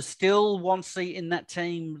there's still one seat in that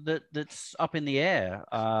team that's up in the air.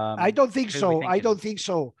 I don't think so. I don't think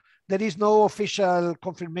so. There is no official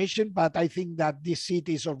confirmation, but I think that this seat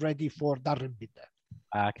is already for Darren Binder.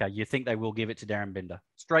 Okay, you think they will give it to Darren Binder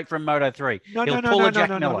straight from Moto 3? No, not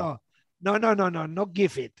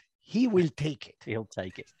give it. he will take it. He'll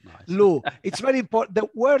take it. Nice. Lou, it's very important. The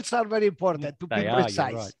words are very important to be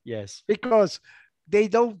precise. You're right. Yes. Because they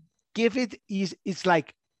don't give it. It's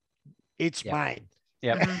like, it's mine.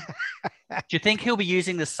 Yeah. Do you think he'll be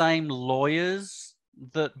using the same lawyers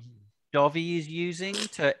that Dovi is using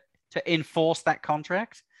to enforce that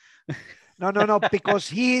contract? No, because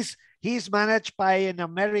he's managed by an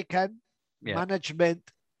American management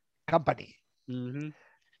company. Mm-hmm.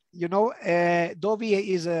 You know, Dovi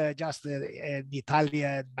is just an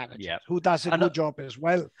Italian manager who does a good job as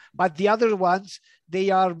well. But the other ones, they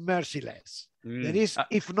are merciless. There is,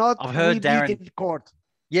 if not, I've heard Darren in court.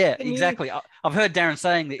 Yeah, exactly. I've heard Darren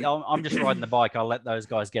saying that I'm just riding the bike. I'll let those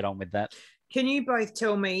guys get on with that. Can you both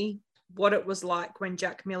tell me what it was like when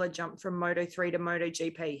Jack Miller jumped from Moto3 to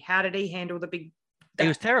MotoGP? How did he handle the big? He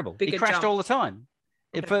was terrible. He crashed all the time.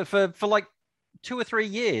 Okay. For like 2 or 3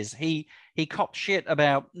 years, he copped shit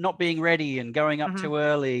about not being ready and going up too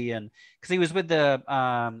early, and because he was with the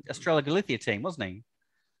Australia Galicia team, wasn't he?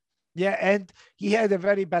 Yeah, and he had a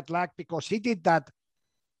very bad luck because he did that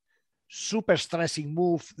super stressing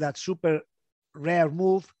move, that super rare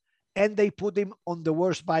move, and they put him on the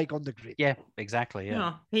worst bike on the grid. Yeah, exactly.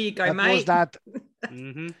 Yeah. Oh, here you go, that mate. Was that?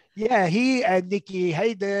 Yeah, he and Nicky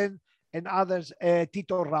Hayden and others,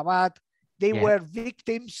 Tito Rabat, they were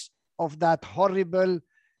victims of that horrible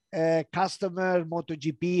customer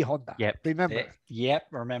MotoGP Honda. Yep. Remember? Yep.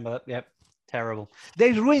 Remember that. Yep. Terrible.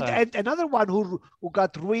 They ruined, and another one who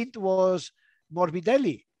got ruined was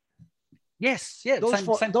Morbidelli. Yes. Yeah.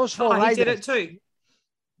 Those four riders. He did it too.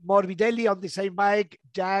 Morbidelli on the same bike,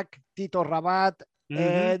 Jack, Tito Rabat,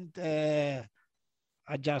 and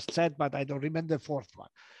I just said, but I don't remember the fourth one.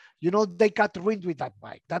 You know, they got ruined with that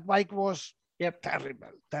bike. That bike was terrible.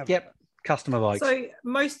 Yep. Customer bikes. So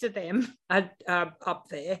most of them are up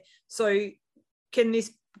there. So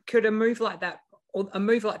could a move like that, or a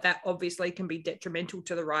move like that obviously can be detrimental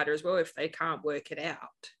to the rider as well if they can't work it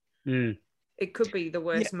out. It could be the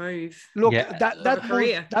worst move. Look,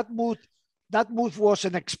 that move was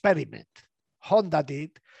an experiment. Honda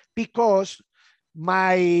did, because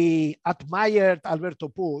my admired Alberto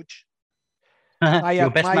Puig, my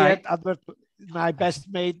best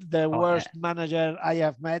mate, the worst manager I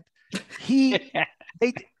have met,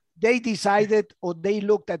 they decided, or they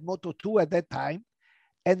looked at Moto2 at that time,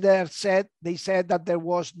 and they said that there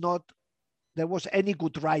was any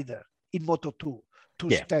good rider in Moto2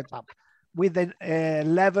 to step up with a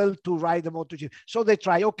level to ride the MotoGP. So they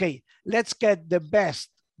try, okay, let's get the best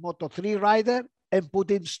Moto3 rider and put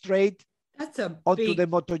him straight onto the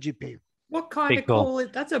MotoGP. What kind of call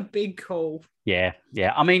is that's a big call. Yeah.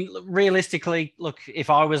 I mean, realistically, look, if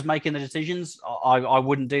I was making the decisions, I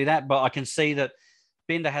wouldn't do that. But I can see that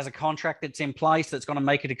Binder has a contract that's in place that's going to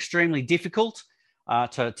make it extremely difficult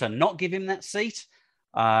to not give him that seat,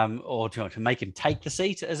 or to make him take the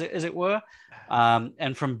seat, as it were.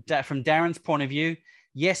 And from Darren's point of view,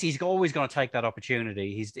 yes, he's always going to take that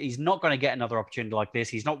opportunity. He's not going to get another opportunity like this.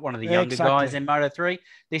 He's not one of the younger guys in Moto3.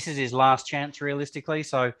 This is his last chance, realistically.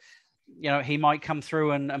 So, you know, he might come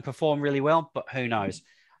through and perform really well, but who knows?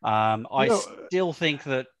 I still think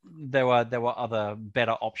that there were other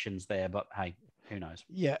better options there, but hey, who knows?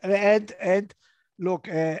 Yeah, and look,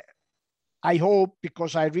 I hope,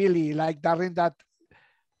 because I really like Darren, that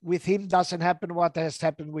with him doesn't happen what has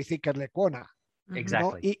happened with Iker Lecuona.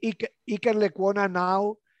 Exactly. You know, Iker Lecuona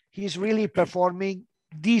now, he's really performing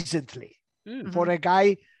decently for a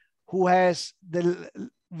guy who has the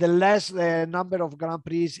less number of Grand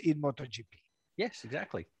Prix in MotoGP. Yes,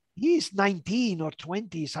 exactly. He's 19 or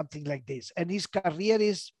 20, something like this. And his career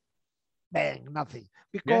is nothing,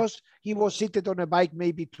 because he was seated on a bike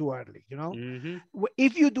maybe too early, you know?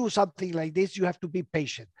 If you do something like this, you have to be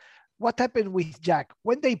patient. What happened with Jack?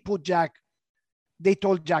 When they put Jack, they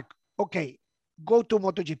told Jack, okay, go to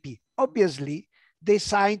MotoGP. Obviously, they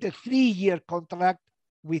signed a 3-year contract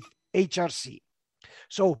with HRC.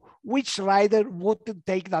 So which rider wouldn't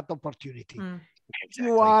take that opportunity? Exactly.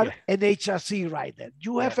 You are an HRC rider.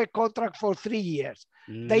 You have a contract for 3 years.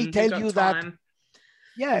 They tell you that,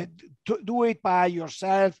 to do it by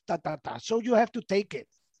yourself, So you have to take it.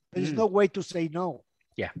 There's no way to say no.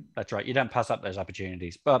 Yeah, that's right. You don't pass up those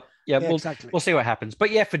opportunities. But we'll see what happens.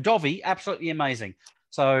 But yeah, for Dovi, absolutely amazing.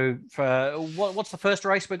 So for what's the first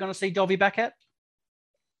race we're going to see Dovi back at?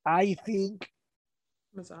 I think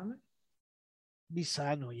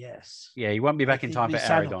Misano, yes. Yeah, he won't be back in time for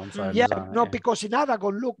Aragon. So because in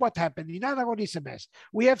Aragon, look what happened. In Aragon is a mess.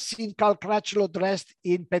 We have seen Cal Crutchlow dressed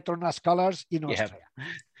in Petronas colors in Austria.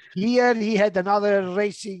 Here he had another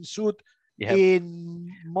racing suit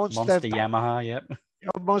in Monster Yamaha.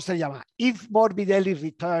 Monster Yamaha. If Morbidelli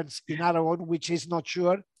returns in Aragon, which is not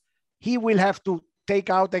sure, he will have to take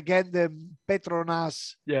out again the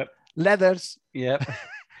Petronas Yep. leathers. Yep.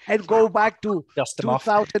 And go back to Dust them off.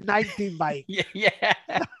 2019 bike. Yeah.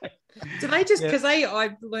 Do they just, because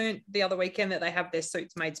I learned the other weekend that they have their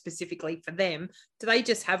suits made specifically for them. Do they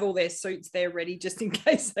just have all their suits there ready just in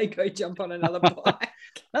case they go jump on another bike?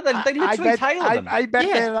 No, they literally tailor them. I bet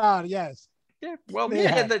there are, yes. Yeah, well,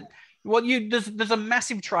 They there's a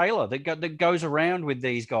massive trailer that goes around with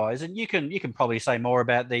these guys, and you can probably say more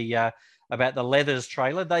about the leathers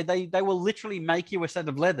trailer. They will literally make you a set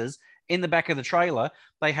of leathers in the back of the trailer.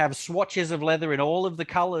 They have swatches of leather in all of the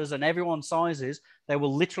colors and everyone's sizes. They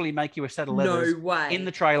will literally make you a set of leathers in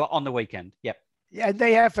the trailer on the weekend. Yep. Yeah, and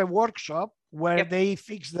they have a workshop where they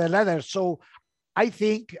fix the leather. So I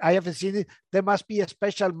think, I haven't seen it, there must be a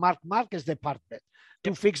special Mark Marquez department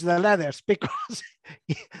to fix the leathers, because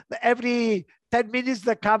every 10 minutes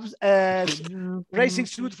there comes a racing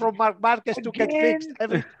suit from Mark Marquez to get fixed.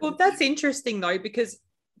 Well, that's interesting though, because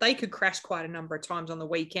they could crash quite a number of times on the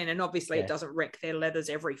weekend, and obviously it doesn't wreck their leathers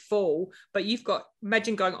every fall. But you've got,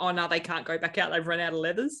 imagine going, oh no, they can't go back out, they've run out of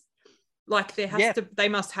leathers. Like they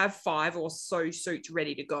must have 5 or so suits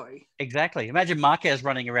ready to go. Exactly. Imagine Marquez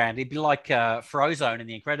running around. He'd be like Frozone in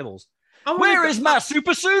The Incredibles. Where is my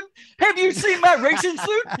super suit? Have you seen my racing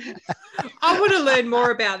suit? I want to learn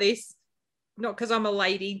more about this. Not because I'm a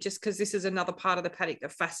lady, just because this is another part of the paddock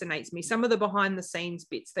that fascinates me. Some of the behind the scenes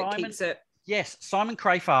bits that keeps it. Yes, Simon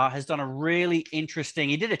Crafar has done a really interesting.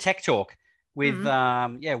 He did a tech talk with with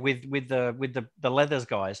the leathers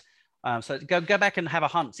guys. So go back and have a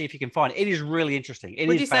hunt, see if you can find it. It is really interesting.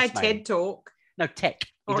 Would you say TED talk? No, tech.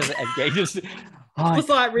 He does it. He just, I was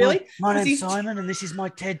like, really? My name's Simon, and this is my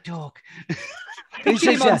TED talk.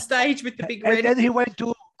 Picture him on stage with the big red. And then he went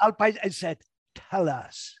to Alpine and said, "Tell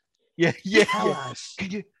us." Tell us.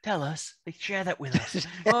 Can you tell us? Share that with us.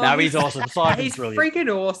 No, he's awesome. Simon's he's brilliant. Freaking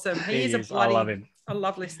awesome. He is a bloody. I love him. I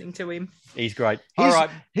love listening to him. He's great. All right.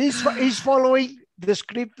 He's following the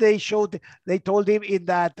script they showed. They told him in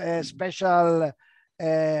that special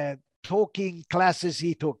talking classes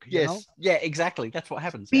he took. You know? Yeah, exactly. That's what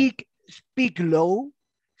happens. Speak low,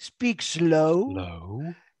 speak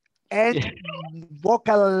slow, and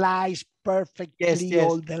vocalize perfectly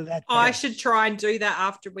all the letters. I should try and do that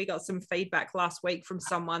after we got some feedback last week from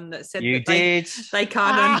someone that said they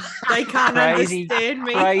can't understand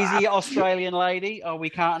me. Crazy Australian lady. Oh, we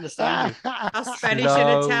can't understand you. Us Spanish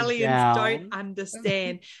and Italians don't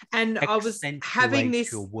understand. And I was having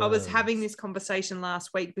this conversation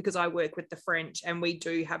last week because I work with the French, and we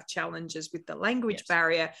do have challenges with the language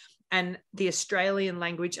barrier. And the Australian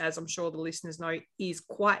language, as I'm sure the listeners know, is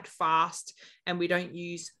quite fast, and we don't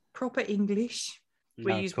use proper English.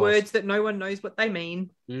 We use words that no one knows what they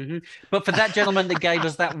mean. Mm-hmm. But for that gentleman that gave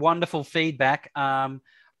us that wonderful feedback,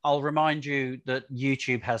 I'll remind you that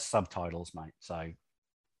YouTube has subtitles, mate. So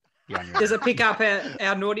does it pick up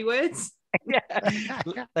our naughty words?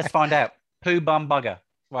 Let's find out. Poo bum bugger.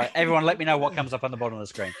 Right, everyone let me know what comes up on the bottom of the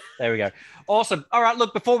screen. There we go. Awesome. All right,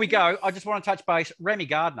 look, before we go, I just want to touch base. Remy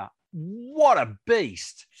Gardner, what a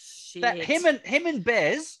beast. Shit. That him and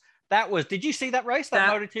Bez, that was, did you see that race, that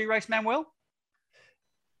Moto2 race, Manuel?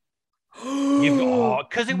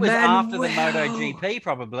 Because it was after the MotoGP,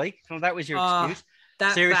 probably. So that was your excuse.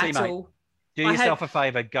 Seriously, battle. Mate, do yourself a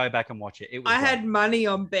favor, go back and watch it. I had money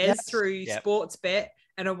on Bez through Sportsbet,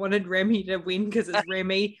 and I wanted Remy to win because it's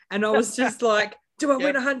Remy. And I was just like, do I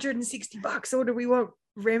win $160 or do we want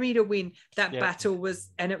Remy to win? That battle was,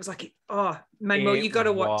 and it was like, oh, Manuel, you got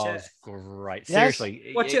to watch it. Great, yes.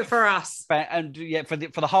 Seriously, watch it for us. And for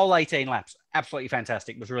the whole 18 laps, absolutely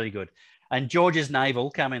fantastic. It was really good. And George's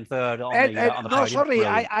Naval come in third on the podium. Sorry,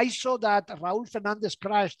 I saw that Raul Fernandez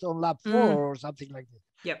crashed on lap 4 or something like that.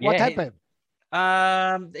 Yep. What happened?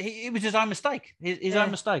 It was his own mistake. His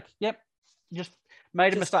own mistake. Yep, just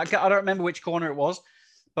made a mistake. I don't remember which corner it was.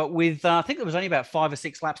 But with, I think there was only about 5 or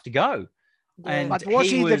 6 laps to go. Yeah. And but was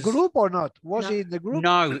he in the group or not? Was he in the group?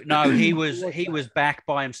 No, he was back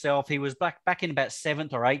by himself. He was back in about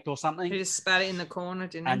 7th or 8th or something. He just spat it in the corner,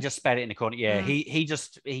 didn't he? And just spat it in the corner. Yeah,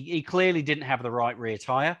 he clearly didn't have the right rear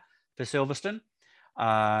tire for Silverstone.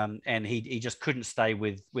 And he just couldn't stay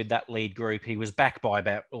with that lead group. He was back by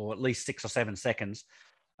about, or at least 6 or 7 seconds.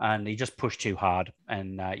 And he just pushed too hard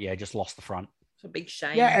and just lost the front. It's a big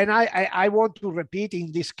shame. Yeah, and I want to repeat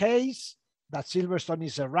in this case that Silverstone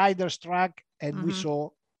is a rider's track, and we saw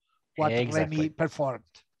what Remy performed.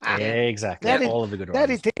 Exactly. All of the good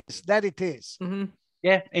riders. That it is. Mm-hmm.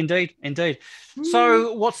 Yeah, indeed.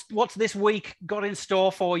 So what's this week got in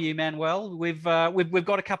store for you, Manuel? We've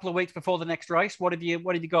got a couple of weeks before the next race. What have you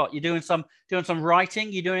got? You're doing some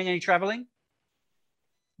writing? You doing any traveling?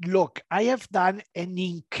 Look, I have done an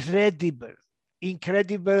incredible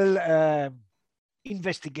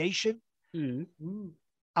investigation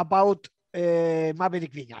about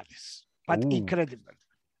Maverick Viñales, but incredible.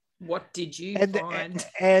 What did you find?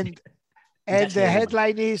 And the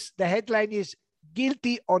headline is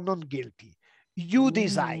guilty or non guilty. You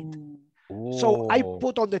decide. So I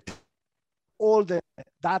put on the all the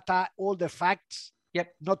data, all the facts.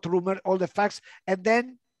 Not rumor, all the facts, and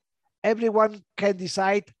then everyone can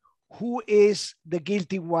decide who is the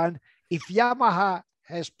guilty one. If Yamaha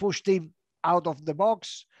has pushed him out of the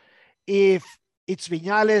box, if it's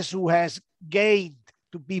Viñales who has gained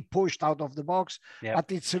to be pushed out of the box, but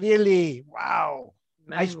it's really, wow.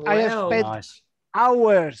 I have spent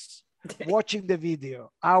hours watching the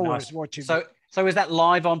video, watching. So is that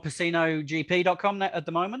live on PasinoGP.com at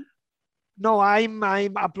the moment? No, I'm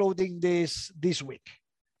uploading this week.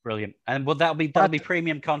 Brilliant. And that'll be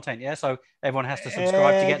premium content, yeah? So everyone has to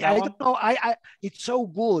subscribe to get that one? I don't know. I it's so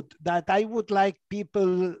good that I would like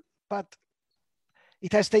people, but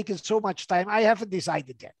it has taken so much time. I haven't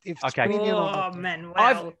decided yet. If it's premium or not.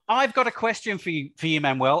 Manuel. I've got a question for you,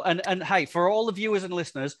 Manuel. And hey, for all the viewers and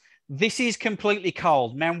listeners, this is completely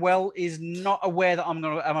cold. Manuel is not aware that I'm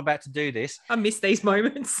about to do this. I miss these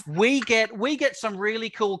moments. We get some really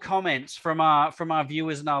cool comments from our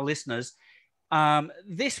viewers and our listeners.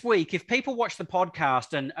 This week, if people watch the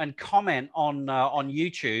podcast and comment on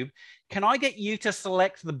YouTube, can I get you to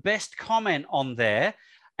select the best comment on there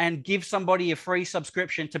and give somebody a free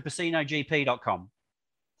subscription to PasinoGP.com?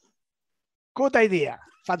 Good idea.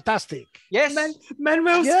 Fantastic. Yes.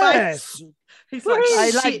 Manuel's face. He's like,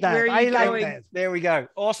 I like that. I like that. There we go.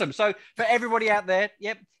 Awesome. So for everybody out there,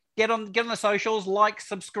 get on the socials, like,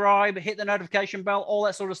 subscribe, hit the notification bell, all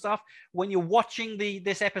that sort of stuff. When you're watching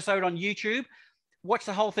this episode on YouTube, watch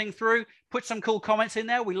the whole thing through, put some cool comments in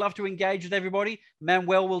there. We love to engage with everybody.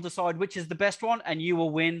 Manuel will decide which is the best one, and you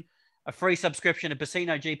will win a free subscription at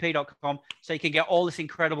PasinoGP.com so you can get all this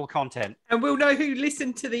incredible content. And we'll know who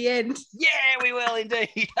listened to the end. Yeah, we will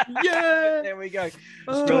indeed. Yeah. There we go.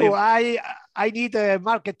 So I need a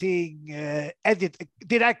marketing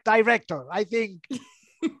director. I think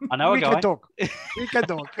I know we can talk. We can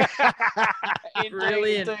talk.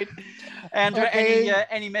 Brilliant. Andrew,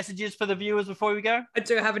 any messages for the viewers before we go? I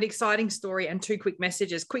do have an exciting story and two quick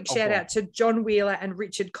messages. Quick shout out to John Wheeler and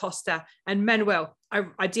Richard Costa. And Manuel,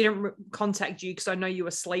 I didn't contact you because I know you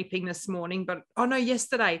were sleeping this morning, but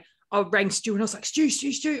yesterday I rang Stu and I was like,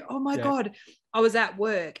 Stu, oh my God. I was at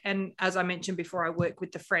work, and as I mentioned before, I work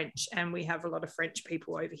with the French, and we have a lot of French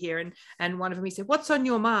people over here. And one of them, he said, "What's on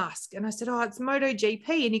your mask?" And I said, "Oh, it's MotoGP."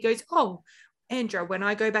 And he goes, "Oh, Andrea, when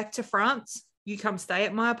I go back to France, you come stay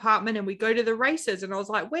at my apartment and we go to the races." And I was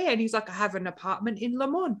like, "Where?" And he's like, "I have an apartment in Le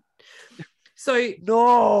Mans." So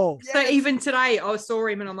even today I saw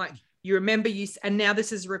him and I'm like, "You remember and now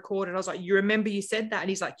this is recorded." I was like, "You remember you said that?" And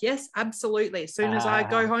he's like, "Yes, absolutely. As soon as I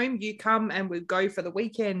go home, you come and we go for the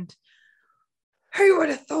weekend." Who would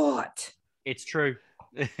have thought? It's true.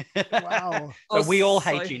 Wow. So we all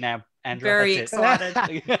hate you now, Andrew. Very excited.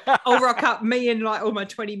 I'll rock up, me and like all my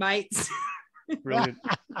 20 mates. Brilliant.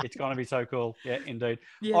 It's going to be so cool. Yeah, indeed.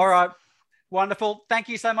 Yes. All right. Wonderful. Thank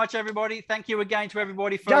you so much, everybody. Thank you again to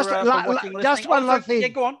everybody for watching. Just one last thing. Yeah,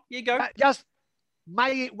 go on. You go. Just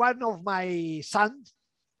one of my sons,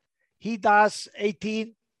 he does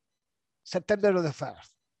 18 September the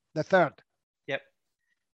 3rd. Yep.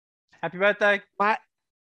 Happy birthday.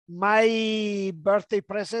 My birthday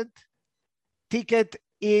present, ticket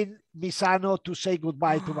in Misano to say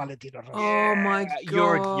goodbye to Valentino Rossi. Oh my God.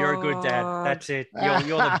 You're a good dad. That's it.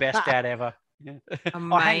 You're the best dad ever. Yeah.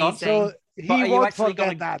 Amazing. Oh, hang on. So he won't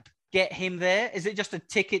forget that. Get him there? Is it just a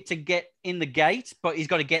ticket to get in the gate, but he's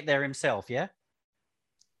got to get there himself, yeah?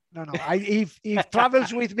 No. He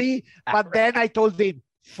travels with me, but then I told him,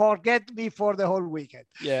 forget me for the whole weekend.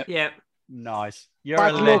 Yeah. Yeah. Nice.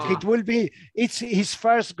 But look, it's his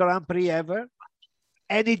first Grand Prix ever,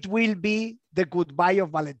 and it will be the goodbye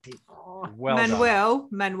of Valentino. Oh,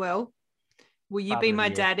 Manuel, will you be my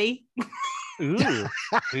daddy? Ooh,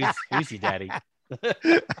 who's your daddy?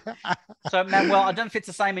 So, Manuel, I don't know if it's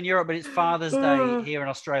the same in Europe, but it's Father's Day here in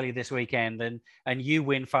Australia this weekend, and you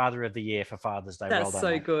win Father of the Year for Father's Day. That's well done, so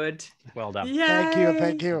mate. good. Well done. Yay.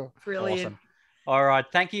 Thank you. Brilliant. Awesome. All right.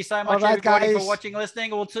 Thank you so much, everybody, for watching, listening.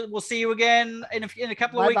 We'll see you again in a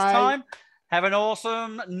couple of weeks' time. Have an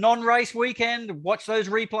awesome non-race weekend. Watch those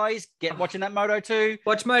replays. Get watching that Moto 2.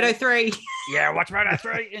 Watch Moto 3. Yeah, watch Moto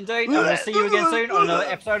 3, indeed. And we'll see you again soon on another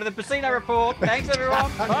episode of the Pasino Report. Thanks,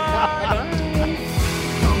 everyone. Bye.